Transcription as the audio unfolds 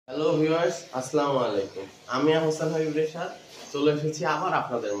Hello viewers, আসসালামু আলাইকুম। আমি আহসান হাবিব রেশাদ চলে এসেছি আবার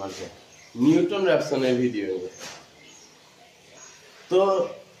আপনাদের মাঝে নিউটন র্যাফসনের ভিডিও নিয়ে। তো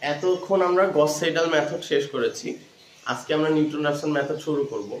এতক্ষণ আমরা গস সিডাল মেথড শেষ করেছি, আজকে আমরা নিউটন র্যাফসন মেথড শুরু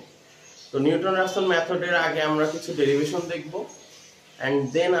করব। তো নিউটন র্যাফসন মেথডের আগে আমরা কিছু ডেরিভেশন দেখব, অ্যান্ড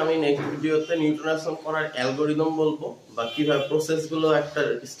দেন আমি নেক্সট ভিডিওতে নিউটন র্যাফসন করার অ্যালগোরিদম বলবো বা কিভাবে প্রসেসগুলো একটা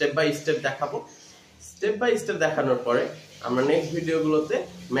স্টেপ বাই স্টেপ দেখাবো। স্টেপ বাই স্টেপ দেখানোর পরে আমরা নেক্সট ভিডিওগুলোতে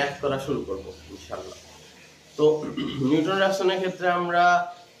ম্যাথ করা শুরু করব ইনশাআল্লাহ। তো নিউটন র্যাফসনের ক্ষেত্রে আমরা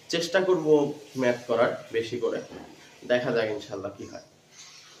চেষ্টা করব ম্যাথ করার বেশি করে, দেখা যাক ইনশাআল্লাহ কি হয়।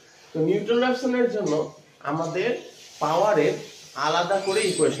 তো নিউটন র্যাফসনের জন্য আমাদের পাওয়ারের আলাদা করে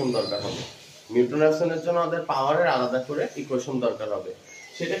ইকুয়েশন দরকার হবে। নিউটন র্যাফসনের জন্য আমাদের পাওয়ারের আলাদা করে ইকুয়েশন দরকার হবে।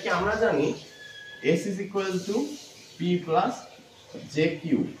 সেটা কি আমরা জানি S is equal to P plus JQ।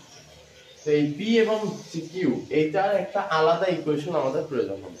 তো এই P এবং Q এইটার একটা আলাদা ইকুয়েশন আমাদের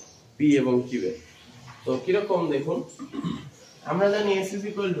প্রয়োজন হবে P এবং Q এর। তো কিরকম দেখুন, আমরা জানি S is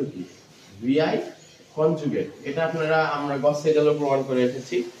equal to কি VI কনজুগেট। এটা আমরা গস সিডালও প্রমাণ করে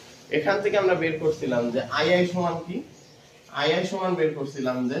এসেছি। এখান থেকে আমরা বের করছিলাম যে II সমান কি, II সমান বের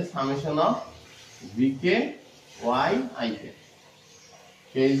করছিলাম যে summation of VK Y IK,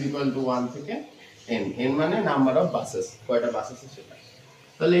 K is equal to 1 থেকে n, n মানে নাম্বার অফ বাসেস, কয়টা বাস আছে সেটা।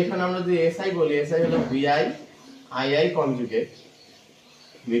 তাহলে এখানে আমরা যদি SI বলি, SI হলো VI II conjugate,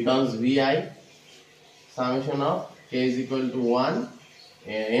 becomes VI summation of K is equal to 1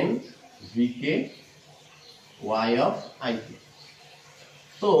 n VK Y of IK।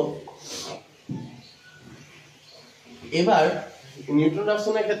 তো এবার নিউটন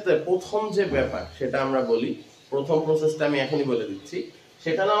র্যাফসনের ক্ষেত্রে প্রথম যে ব্যাপার সেটা আমরা বলি, প্রথম প্রসেসটা আমি এখনই বলে দিচ্ছি।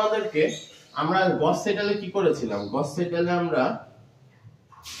 সেটা হলো আমরা গস সিডালে কি করেছিলাম, গস সিডাল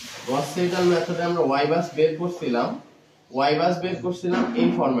মেথডে আমরা y বাস বের করছিলাম, এই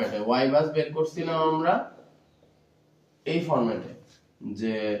ফরম্যাটে y বাস বের করছিলাম আমরা এই ফরম্যাটে,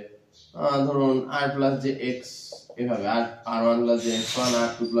 যে ধরুন r প্লাস জে এক্স, এভাবে r1 plus J x1,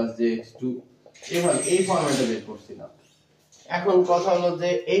 r2 plus J x2, এভাবে এই ফরম্যাটে বের করছিলাম। এখন কথা হলো যে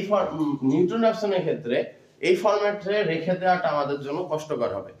এই নিউটন র্যাফসনের ক্ষেত্রে এই ফরম্যাটে রেখে দেওয়াটা আমাদের জন্য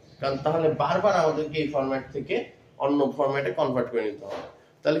কষ্টকর হবে, কারণ তাহলে বারবার আমাদেরকে এই ফরম্যাট থেকে অন্য ফরম্যাটে কনভার্ট করে নিতে হবে।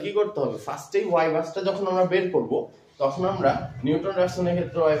 তাহলে কি করতে হবে, ফার্স্টেই ওয়াই বাসটা যখন আমরা বের করব তখন আমরা নিউটন র্যাফসনের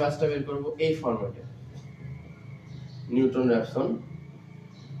ক্ষেত্রে ওয়াই বাসটা বের করব এই ফরম্যাটে। নিউটন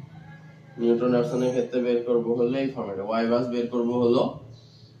র্যাফসনের ক্ষেত্রে বের করব হলো এই ফরম্যাটে, ওয়াই বাস বের করব হলো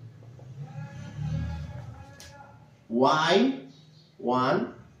y1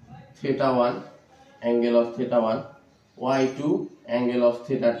 theta 1 angle of theta 1, y2 angle of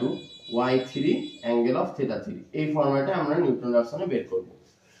theta 2, y3 angle of theta 3। এই ফরম্যাটে আমরা নিউটন র্যাফসনে বের করব।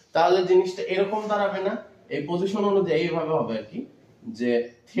 তাহলে জিনিসটা এরকম দাঁড়াবে না, এই পজিশন অনুযায়ী এইভাবে হবে আর কি, যে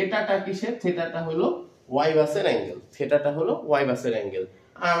থেটাটা কিসের, থেটাটা হলো y বাসের অ্যাঙ্গেল,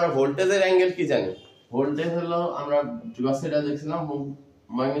 আর আমরা ভোল্টেজের অ্যাঙ্গেল কি জানি, ভোল্টেজ হলো আমরা গস সিডাল দেখছিলাম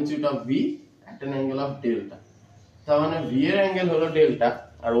magnitude of V at an angle of delta. তার মানে V এর অ্যাঙ্গেল হলো ডেল্টা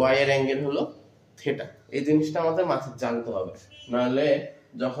আর Y এর অ্যাঙ্গেল হলো থিটা। এই জিনিসটা আমাদের মাথায় জানতে হবে, নাহলে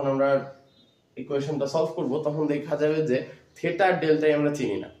যখন আমরা ইকুয়েশনটা সলভ করব তখন দেখা যাবে যে থিটা আর ডেল্টাই আমরা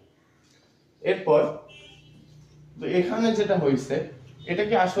চিনি না। এরপর তো এখানে যেটা হইছে এটা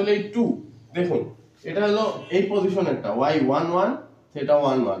কি আসলে 2, দেখুন এটা হলো এই পজিশনেরটা y11 theta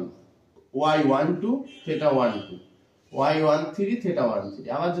 11, y12 theta 12, y13 theta 13।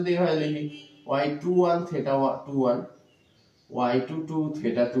 আবার যদি এভাবে লিখি y21 theta 21, y22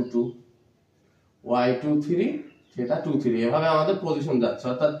 theta 22, y23 theta 23, এভাবে আমাদের পজিশন যাচ্ছে।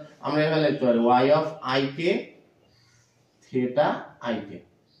 অর্থাৎ আমরা এভাবে লিখতে পারি y of ik theta ik,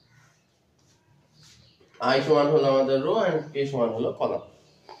 i সমান হলো আমাদের রো এন্ড k সমান হলো কলাম।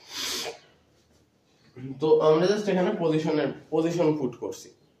 তো আমরা জাস্ট এখানে পজিশন পুট করছি।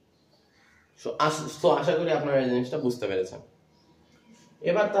 সো আশা করি আপনারা এই জিনিসটা বুঝতে পেরেছেন।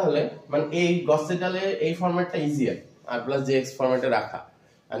 এবার তাহলে মানে এই গস সিডালে এই ফরম্যাটটা ইজিয়ার, r প্লাস jx ফরম্যাটে রাখা,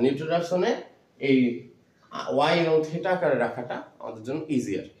 আর নিউটন র্যাফসনে এই y এবং থিটা আকারে রাখাটা আমাদের জন্য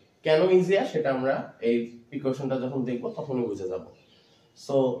ইজিয়ার। কেন ইজিয়ার সেটা আমরা এই ইকুয়েশনটা যখন দেখব তখনই বুঝে যাব।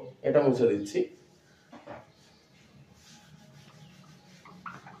 সো এটা মুছে দিচ্ছি।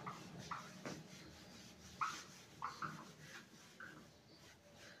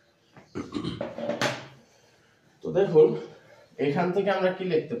 তো দেখুন এখান থেকে আমরা কি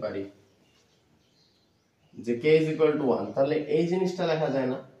লিখতে পারি, যে k is equal to 1, তাহলে এই জিনিসটা লেখা যায়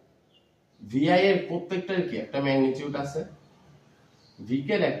না, vi এর প্রত্যেকটার কি একটা ম্যাগনিটিউড আছে, vk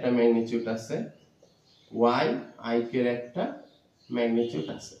এর একটা ম্যাগনিটিউড আছে, y ik এর একটা ম্যাগনিটিউড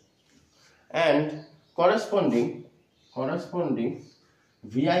আছে, এন্ড corresponding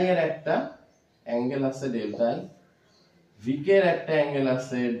VI এর একটা অ্যাঙ্গেল আছে ডেল্টা আই, VK এর একটা অ্যাঙ্গেল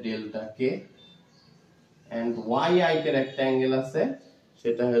আছে ডেল্টা কে, এন্ড YI এর একটা অ্যাঙ্গেল আছে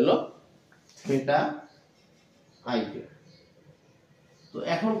সেটা হলো থিটা আইকে। তো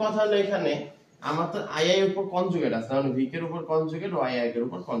এখন কথা হলো এখানে আমার তো আই এর উপর কনজুগেট আছে, মানে VK এর উপর কনজুগেট, YI এর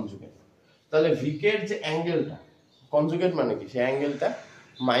উপর কনজুগেট। তাহলে VK এর যে অ্যাঙ্গেলটা কনজুগেট মানে কি, সেই অ্যাঙ্গেলটা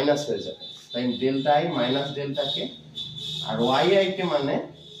মাইনাস হয়ে যাবে, তাই delta I minus delta K, R YI কে মানে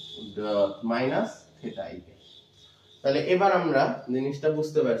মাইনাস থিটা আই কে। তাহলে এবার আমরা জিনিসটা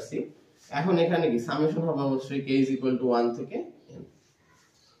বুঝতে পারছি। এখন এখানে কি সামেশন হবে অবশ্যই k = 1 থেকে n।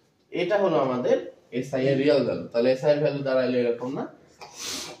 এটা হলো আমাদের SI এর রিয়েল ভ্যালু। তাহলে SI এর ভ্যালু দাঁড়াইলো এরকম না,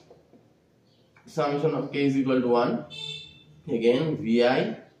 summation of k = 1 again VI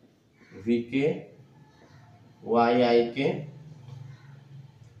VK YI k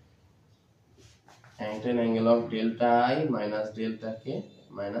and an angle of delta I minus delta k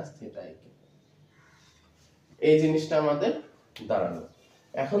minus theta I k। এই জিনিসটা আমাদের দাঁড়ালো।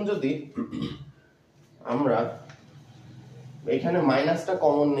 এখন যদি আমরা এখানে মাইনাসটা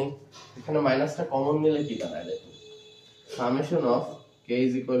কমন নেই, এখানে মাইনাসটা কমন নিলে কি দাঁড়ায় দেখো, সামেশন অফ k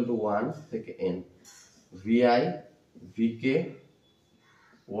 = 1 থেকে n VI VK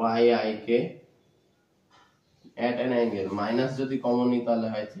YI k at an angle minus যদি কমন নিই তাহলে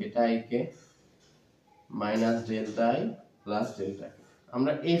হয় theta I k minus delta I plus delta k।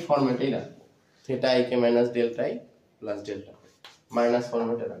 আমরা এই ফরম্যাটেই রাখবো, theta I k minus delta I plus delta k minus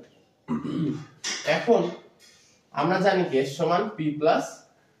ফরম্যাটে রাখবো। এখন আমরা জানি k সমান p প্লাস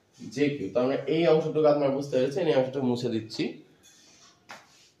jq। তো আমরা এই অংশটুকু আপনারা বুঝতে পেরেছেন, এই অংশটুকু মুছে দিচ্ছি।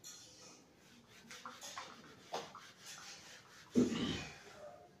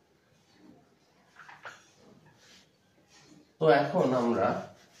 তো এখন আমরা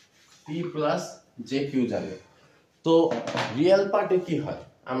p প্লাস jq জানি। তো রিয়েল পার্টে কি হয়,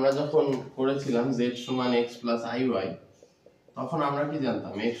 আমরা যখন করেছিলাম z সমান x প্লাস iy, তখন আমরা কি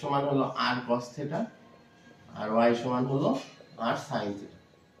জানতাম, x সমান হলো r cos থিটা আর y সমান হলো r sin থিটা।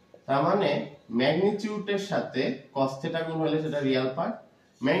 তার মানে ম্যাগনিটিউডের সাথে cos থিটা গুণ হলে সেটা রিয়েল পার্ট,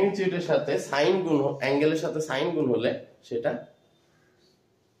 ম্যাগনিটিউডের সাথে sin গুণ, অ্যাঙ্গেলের সাথে sin গুণ হলে সেটা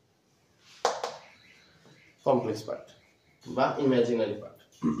কমপ্লেক্স পার্ট বা ইমাজিনারি পার্ট।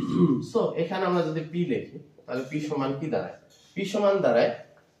 সো এখানে আমরা যদি p লিখি তাহলে p সমান কি দাঁড়ায়, p সমান দাঁড়ায়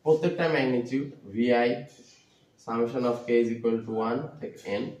প্রত্যেকটা magnitude VI summation of k = 1 থেকে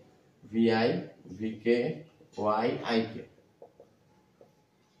n VI VK YI k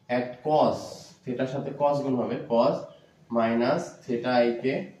at cos থিটার সাথে cos গুণ হবে cos minus theta I k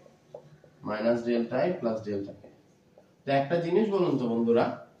minus delta I plus delta k। তো একটা জিনিস বলুন তো বন্ধুরা,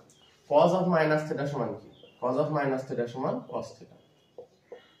 cos of minus theta সমান কি, cos of minus theta সমান cos theta।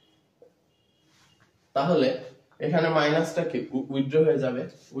 তাহলে এখানে মাইনাসটা কি উইথড্র হয়ে যাবে,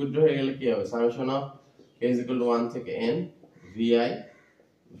 উইথড্র হয়ে গেলে কি হবে, সামেশন অফ k = 1 থেকে n VI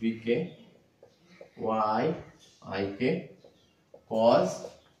VK YI k cos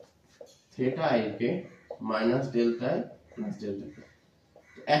theta I k minus delta I plus delta k।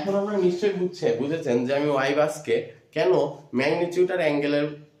 এখন আমরা নিশ্চয়ই বুঝেছেন যে আমি y বাসকে কেন ম্যাগনিটিউড আর অ্যাঙ্গেলের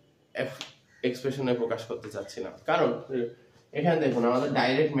এক্সপ্রেশনে প্রকাশ করতে চাচ্ছি না, কারণ এখানে দেখুন আমাদের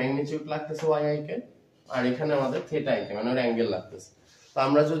ডাইরেক্ট ম্যাগনিটিউড লাগতেছে YI কে, আর এখানে আমাদের থিটা I কে মানে ওর অ্যাঙ্গেল লাগতেছে। তো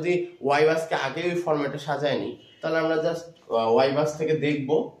আমরা যদি y বাসকে আগে ওই ফরম্যাটে সাজাই নি, তাহলে আমরা জাস্ট y বাস থেকে দেখব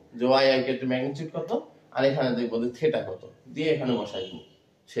যে YI কে এর ম্যাগনিটিউড কত, আর এখানে দেখব যে থিটা কত, দিয়ে এখানে বসাই দেব,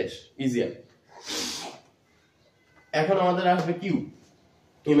 শেষ, ইজিয়ার। এখন আমাদের আসবে কিউ,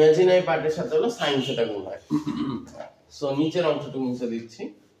 ইমাজিনারি পার্টের সাথে হলো sin থিটা গুণ হয়। সো নিচের অংশটুকু মুছে দিচ্ছি।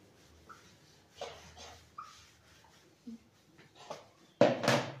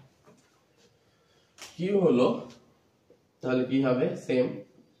 কিউ হলো তাহলে কি হবে, সেম,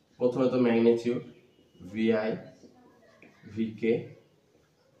 প্রথমে তো magnitude VI VK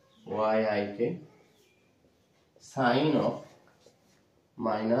YI k sin of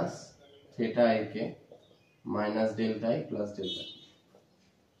minus theta I k minus delta I plus delta k।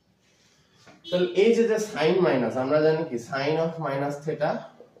 তাহলে এই যে sin মাইনাস, আমরা জানি কি sin of minus theta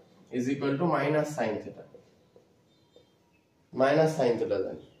is equal to minus sin theta, minus sin theta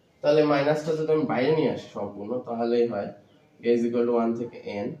জানি। তাহলে মাইনাসটা যদি আমি বাইরে নিয়ে আসি সম্পূর্ণ, তাহলেই হয় k = 1 থেকে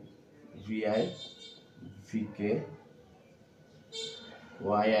n VI VK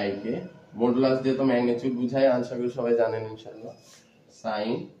YI k modulus দিয়ে তো ম্যাগনিটিউড বুঝায়, আশা করি সবাই জানেন ইনশাআল্লাহ, sin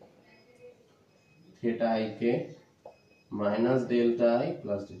theta I k minus delta I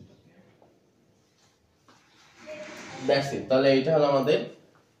plus delta k। That's it. তাহলে এটা হলো আমাদের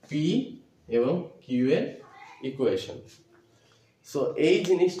P এবং Q এর ইকুয়েশন। সো এই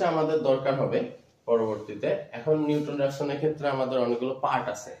জিনিসটা আমাদের দরকার হবে পরবর্তীতে এখন নিউটন রাফসনের ক্ষেত্রে আমাদের অনেকগুলো পার্ট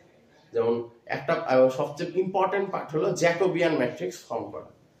আছে, যেমন একটা সবচেয়ে ইম্পর্টেন্ট পার্ট হলো জ্যাকোবিয়ান ম্যাট্রিক্স ফর্ম করা।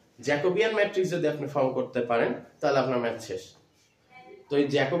 জ্যাকোবিয়ান ম্যাট্রিক্স যদি আপনি ফর্ম করতে পারেন তাহলে আপনার ম্যাথ শেষ। তো এই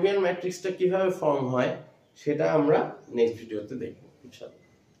জ্যাকোবিয়ান ম্যাট্রিক্সটা কিভাবে ফর্ম হয় সেটা আমরা নেক্সট ভিডিওতে দেখব ইনশাআল্লাহ।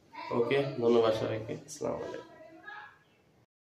 ওকে, ধন্যবাদ সবাইকে। আসসালামু আলাইকুম।